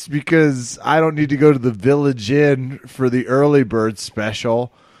choice because I don't need to go to the Village Inn for the early bird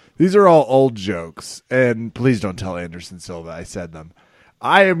special. These are all old jokes, and please don't tell Anderson Silva I said them.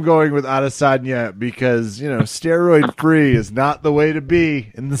 I am going with Adesanya because, you know, steroid-free is not the way to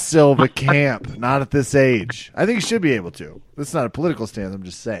be in the Silva camp, not at this age. I think he should be able to. That's not a political stance, I'm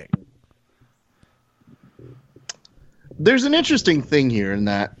just saying. There's an interesting thing here in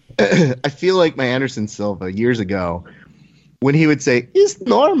that I feel like my Anderson Silva years ago, when he would say, it's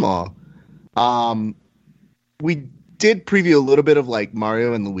normal, we did preview a little bit of like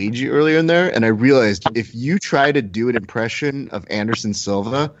Mario and Luigi earlier in there, and I realized if you try to do an impression of Anderson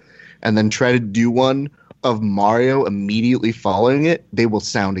Silva and then try to do one of Mario immediately following it, they will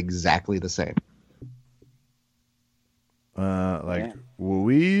sound exactly the same.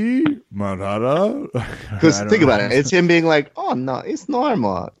 Wooey, Manada. Because think about it, it's him being like, "Oh no, it's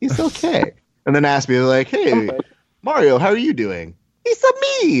normal, it's okay," and then ask me like, "Hey, Mario, how are you doing?" It's a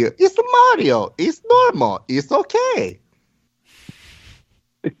me. It's a Mario. It's normal. It's okay.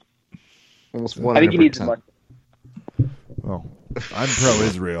 Almost 100%. I think he needs a mark. Well, I'm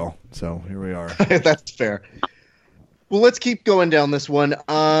pro-Israel, so here we are. That's fair. Well, let's keep going down this one.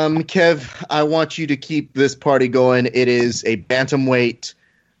 Kev, I want you to keep this party going. It is a bantamweight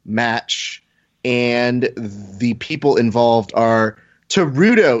match, and the people involved are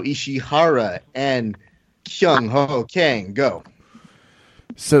Teruto Ishihara and Kyung Ho Kang. Go.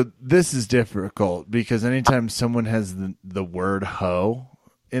 So this is difficult because anytime someone has the word ho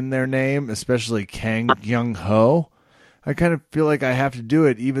in their name, especially Kang Kyung Ho, I kind of feel like I have to do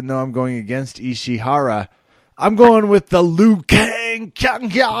it even though I'm going against Ishihara. I'm going with the Liu Kang Kyung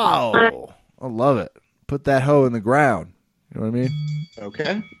Ho. I love it. Put that ho in the ground. You know what I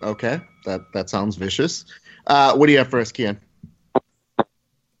mean? Okay. That sounds vicious. What do you have for us, Kian?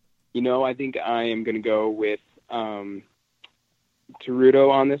 You know, I think I am going to go with Teruto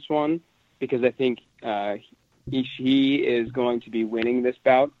on this one because I think Ishii is going to be winning this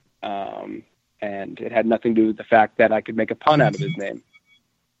bout, and it had nothing to do with the fact that I could make a pun out of his name.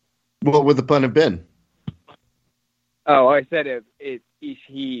 What would the pun have been? Oh, I said it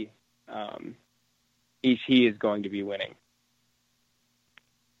Ishii. Ishii is going to be winning.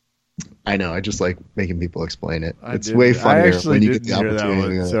 I know. I just like making people explain it. It's didn't- way funnier I actually when you get didn't the hear that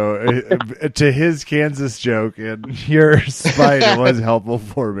opportunity. one. So to his Kansas joke and your spite, it was helpful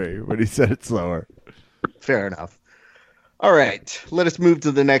for me when he said it slower. Fair enough. All right, let us move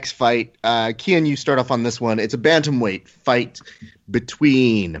to the next fight. Kian, you start off on this one. It's a bantamweight fight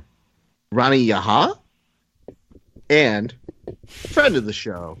between Ronnie Yaha and friend of the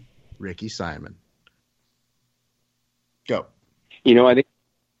show, Ricky Simon. Go. You know, I think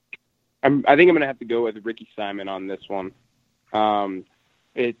I'm going to have to go with Ricky Simon on this one.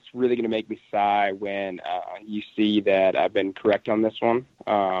 It's really going to make me sigh when you see that I've been correct on this one,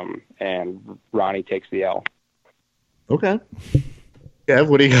 and Ronnie takes the L. Okay. Kev,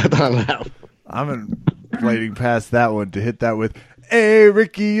 what do you got on that? I'm inflating past that one to hit that with, "Hey,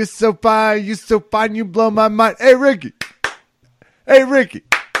 Ricky, you're so fine. You're so fine. You blow my mind. Hey, Ricky. Hey, Ricky.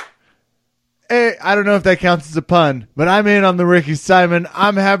 Hey," I don't know if that counts as a pun, but I'm in on the Ricky Simon.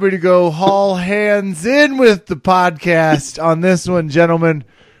 I'm happy to go haul hands in with the podcast on this one, gentlemen.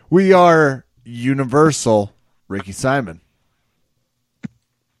 We are universal Ricky Simon.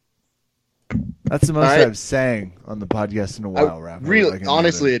 That's the most All right. I've sang on the podcast in a while, Raph. Really,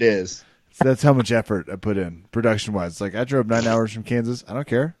 honestly, it is. So that's how much effort I put in production-wise. Like, I drove 9 hours from Kansas. I don't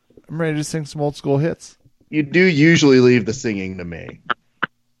care. I'm ready to sing some old school hits. You do usually leave the singing to me.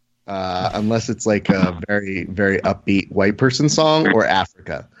 Unless it's like a very, very upbeat white person song or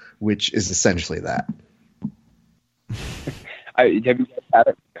Africa, which is essentially that. Have you guys had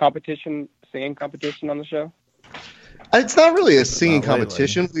a singing competition on the show? It's not really a singing Not lately.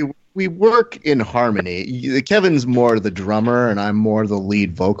 competition. We work in harmony. Kevin's more the drummer, and I'm more the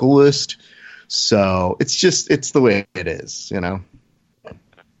lead vocalist. So it's the way it is, you know.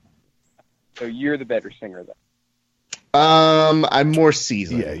 So you're the better singer, then. I'm more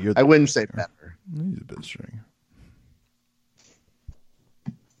seasoned. Yeah, I wouldn't say better. He's a bit string.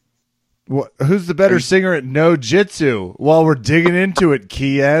 What? Who's the better singer at No Jitsu? While we're digging into it,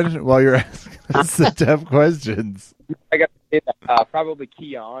 Kian, while you're asking us the tough questions. I got to say that, probably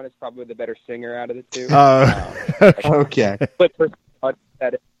Keon is probably the better singer out of the two. Okay. But for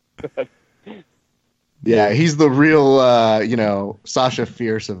that is. Yeah, he's the real, Sasha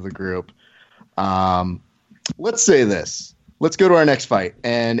Fierce of the group. Let's say this. Let's go to our next fight.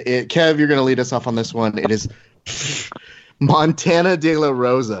 And Kev, you're going to lead us off on this one. It is Montana De La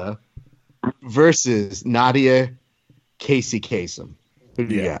Rosa versus Nadia Casey Kasem. Who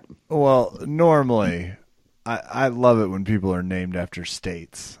do you got? Well, normally, I love it when people are named after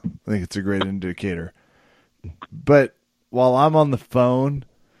states. I think it's a great indicator. But while I'm on the phone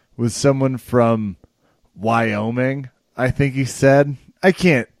with someone from Wyoming, I think he said, I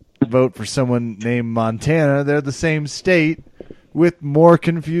can't vote for someone named Montana. They're the same state with more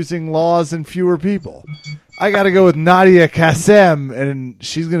confusing laws and fewer people. I got to go with Nadia Kasem, and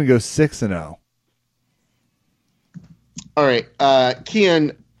she's going to go 6-0. All right.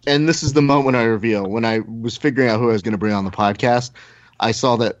 Kian, and this is the moment I reveal. When I was figuring out who I was going to bring on the podcast, I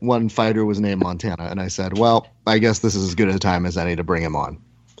saw that one fighter was named Montana, and I said, well, I guess this is as good a time as any to bring him on.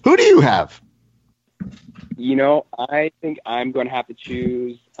 Who do you have? You know, I think I'm going to have to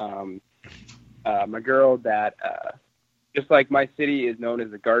choose my girl that, just like my city is known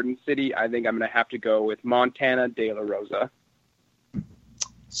as the Garden City, I think I'm going to have to go with Montana De La Rosa.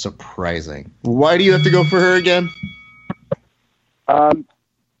 Surprising. Why do you have to go for her again?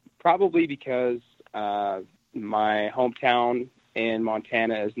 Probably because my hometown in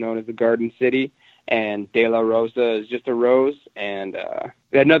Montana is known as the Garden City, and De La Rosa is just a rose, and it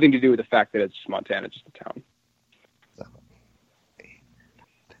had nothing to do with the fact that it's just Montana, just a town.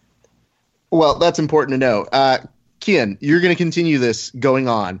 Well, that's important to know. Kian, you're going to continue this going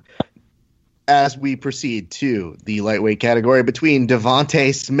on as we proceed to the lightweight category between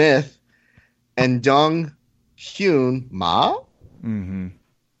Devontae Smith and Dong Hyun Ma. Mm-hmm.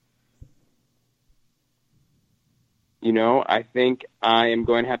 You know, I think I am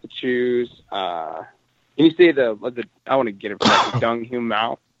going to have to choose. Can you say the I want to get it right. Dung Hyun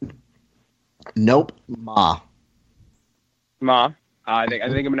Mao. Nope. Ma. Ma. I think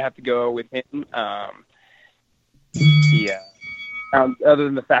I'm going to have to go with him. Yeah. Other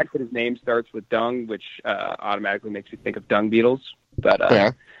than the fact that his name starts with dung, which automatically makes me think of dung beetles, but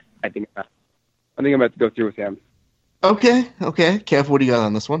Yeah. I think I'm going to have to go through with him. Okay. Kev, what do you got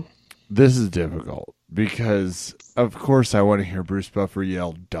on this one? This is difficult because, of course, I want to hear Bruce Buffer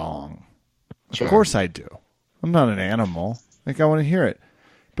yell "dong." Sure. Of course, I do. I'm not an animal. I want to hear it,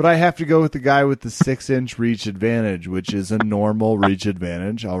 but I have to go with the guy with the 6-inch reach advantage, which is a normal reach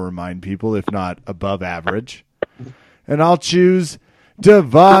advantage. I'll remind people, if not above average, and I'll choose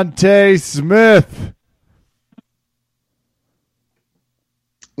Devontae Smith.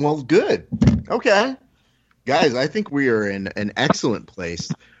 Well, good. Okay. Guys, I think we are in an excellent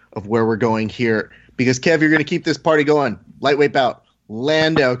place of where we're going here because, Kev, you're going to keep this party going. Lightweight bout.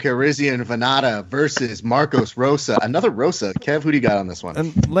 Lando Calrissian Venata versus Marcos Rosa. Another Rosa. Kev, who do you got on this one?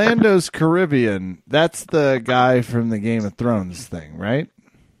 And Lando's Caribbean, that's the guy from the Game of Thrones thing, right?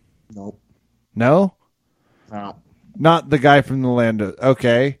 Nope. No? No. Not the guy from the Lando.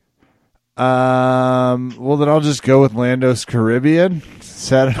 Okay. Well, then I'll just go with Lando's Caribbean. Is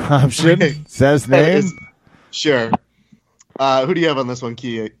that an option? Is that his name? Sure. Who do you have on this one,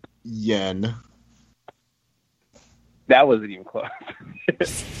 Yen? That wasn't even close.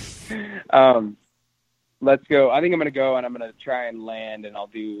 Let's go. I think I'm going to go and I'm going to try and land, and I'll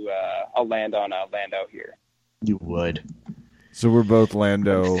land on Lando here. You would. So we're both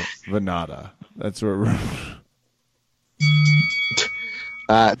Lando Venata. That's what we're...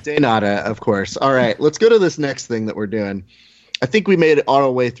 Daynata, of course. All right, let's go to this next thing that we're doing. I think we made it all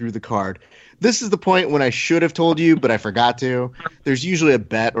our way through the card. This is the point when I should have told you, but I forgot to. There's usually a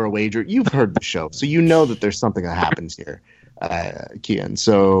bet or a wager. You've heard the show, so you know that there's something that happens here, Kian.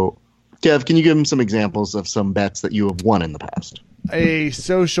 So, Kev, can you give him some examples of some bets that you have won in the past? A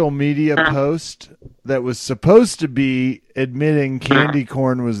social media post that was supposed to be admitting candy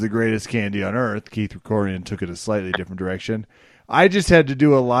corn was the greatest candy on earth. Keith Ricorian took it a slightly different direction. I just had to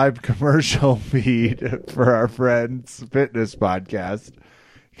do a live commercial feed for our friend's fitness podcast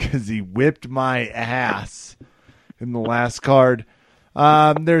because he whipped my ass in the last card.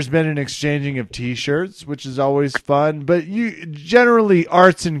 There's been an exchanging of T-shirts, which is always fun, but you generally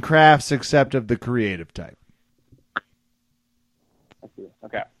arts and crafts except of the creative type.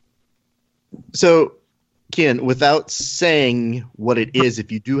 Okay. So, Kian, without saying what it is, if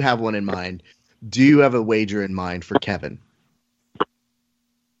you do have one in mind, do you have a wager in mind for Kevin?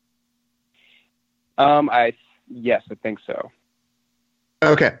 Yes, I think so.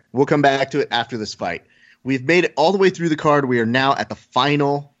 Okay, we'll come back to it after this fight. We've made it all the way through the card. We are now at the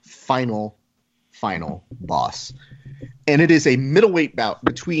final boss. And it is a middleweight bout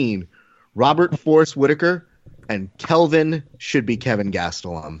between Robert Forrest Whitaker and Kelvin should be Kevin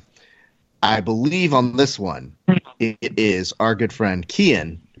Gastelum. I believe on this one, it is our good friend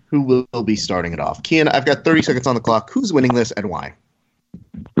Kian who will be starting it off. Kian, I've got 30 seconds on the clock. Who's winning this and why?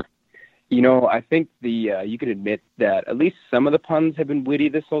 You know, I think you can admit that at least some of the puns have been witty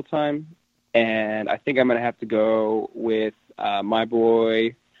this whole time, and I think I'm going to have to go with my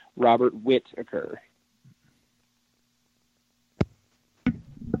boy Robert Whitaker.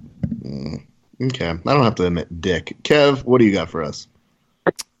 Okay, I don't have to admit Dick. Kev, what do you got for us?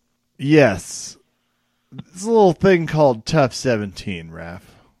 Yes. It's a little thing called Tough 17, Raph.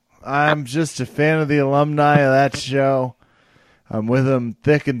 I'm just a fan of the alumni of that show. I'm with them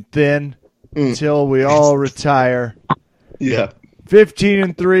thick and thin until we all retire. Yeah.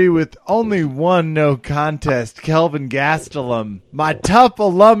 15-3 with only one no contest. Kelvin Gastelum, my tough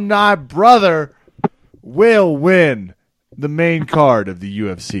alumni brother, will win the main card of the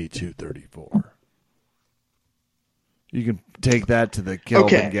UFC 234. You can take that to the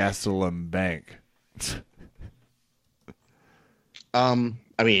Kelvin Gastelum bank. I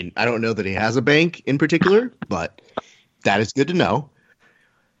mean, I don't know that he has a bank in particular, but that is good to know.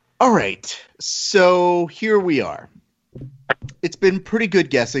 All right, so here we are. It's been pretty good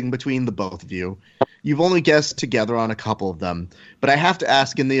guessing between the both of you. You've only guessed together on a couple of them, but I have to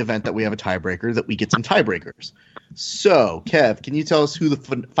ask in the event that we have a tiebreaker that we get some tiebreakers. So, Kev, can you tell us who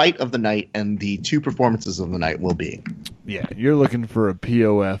the fight of the night and the two performances of the night will be? Yeah, you're looking for a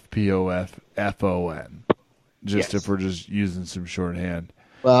POF, FON. Just Yes. if we're just using some shorthand.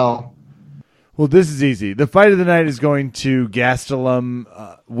 Well, this is easy. The fight of the night is going to Gastelum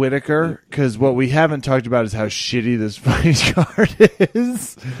Whitaker, because what we haven't talked about is how shitty this fight card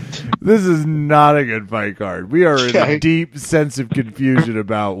is. This is not a good fight card. We are in a deep sense of confusion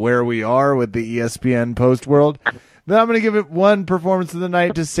about where we are with the ESPN post world. Then I'm going to give it one performance of the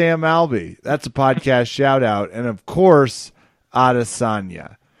night to Sam Alvey. That's a podcast shout out. And of course,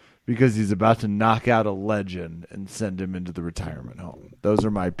 Adesanya, because he's about to knock out a legend and send him into the retirement home. Those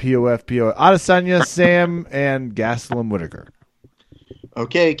are my POF. Adesanya, Sam, and Gastelum Whitaker.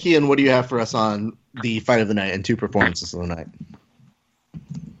 okay, Kian, what do you have for us on the fight of the night and two performances of the night?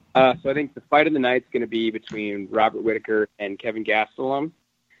 So I think the fight of the night is going to be between Robert Whitaker and Kevin Gastelum.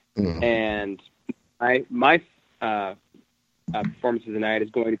 And my performance of the night is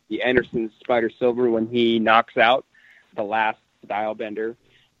going to be Anderson Spider Silver when he knocks out the last style bender.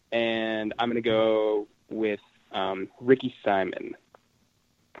 And I'm going to go with Ricky Simon.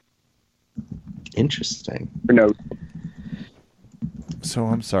 Interesting. Or no, So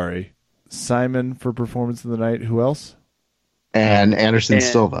I'm sorry. Simon for performance of the night. Who else? And Anderson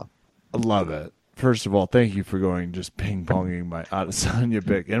Silva. I love it. First of all, thank you for going just ping-ponging my Adesanya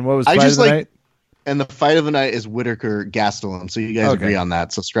pick. And what was I fight just of the like- night? And the fight of the night is Whitaker Gastelum. So you guys Okay. agree on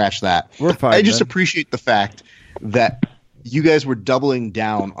that. So scratch that. We're fine. I just then. appreciate the fact that you guys were doubling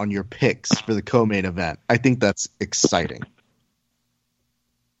down on your picks for the co-main event. I think that's exciting.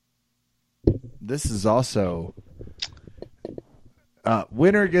 This is also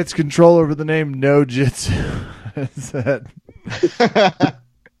winner gets control over the name No Jitsu. Is that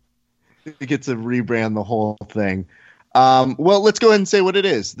It gets to rebrand the whole thing. Well, let's go ahead and say what it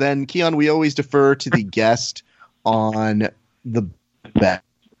is. Then, Keon, we always defer to the guest on the bet.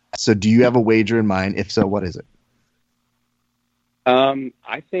 So do you have a wager in mind? If so, what is it?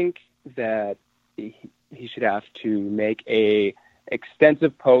 I think that he should have to make a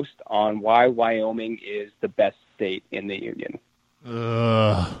extensive post on why Wyoming is the best state in the union.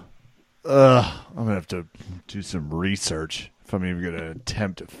 I'm gonna have to do some research if I'm even gonna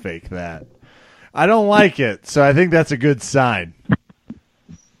attempt to fake that. I don't like it, so I think that's a good sign.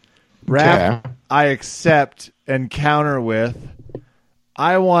 Raph, Okay. I accept and counter with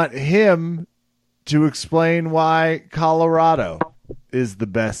I want him to explain why Colorado is the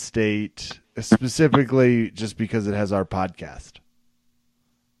best state, specifically just because it has our podcast.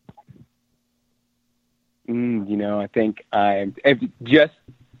 I think I'm just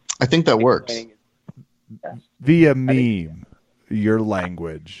I think that works. explaining it. Via meme, your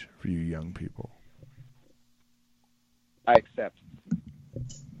language for you young people. I accept.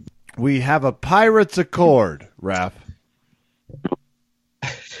 We have a Pirates Accord, Raph.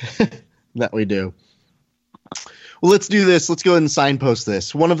 That we do. Well, let's do this. Let's go ahead and signpost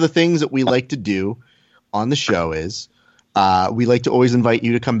this. One of the things that we like to do on the show is we like to always invite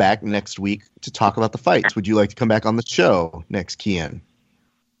you to come back next week to talk about the fights. Would you like to come back on the show next, Kian?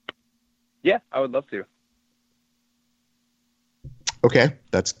 Yeah, I would love to. Okay,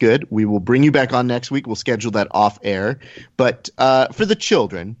 that's good. We will bring you back on next week. We'll schedule that off air. But for the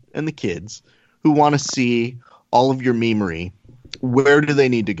children and the kids who want to see all of your memery, where do they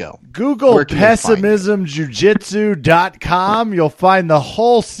need to go? Google Where can they find pessimismjujitsu.com. You'll find the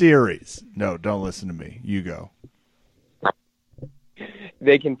whole series. No, don't listen to me. You go.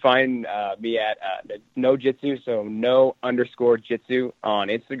 They can find me at No Jitsu, so no_jitsu on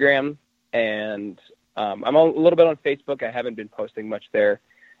Instagram. And I'm a little bit on Facebook. I haven't been posting much there.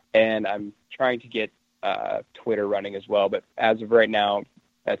 And I'm trying to get Twitter running as well. But as of right now,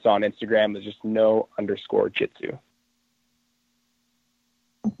 that's on Instagram. It's just no_jitsu.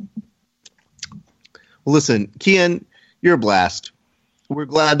 Well, listen, Kian, you're a blast. We're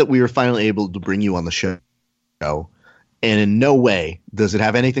glad that we were finally able to bring you on the show. And in no way does it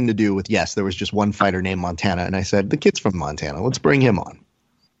have anything to do with, yes, there was just one fighter named Montana. And I said, the kid's from Montana. Let's bring him on.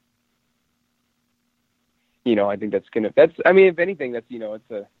 I think if anything, that's,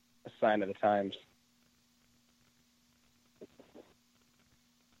 it's a sign of the times.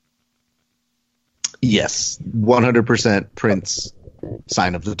 Yes, 100% Prince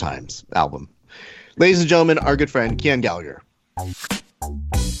Sign of the Times album. Ladies and gentlemen, our good friend, Kian Gallagher.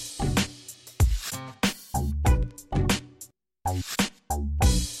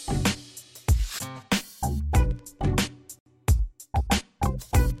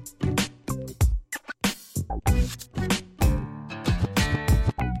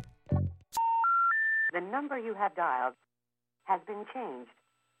 The number you have dialed has been changed.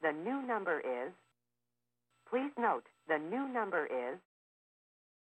 The new number is... Please note, the new number is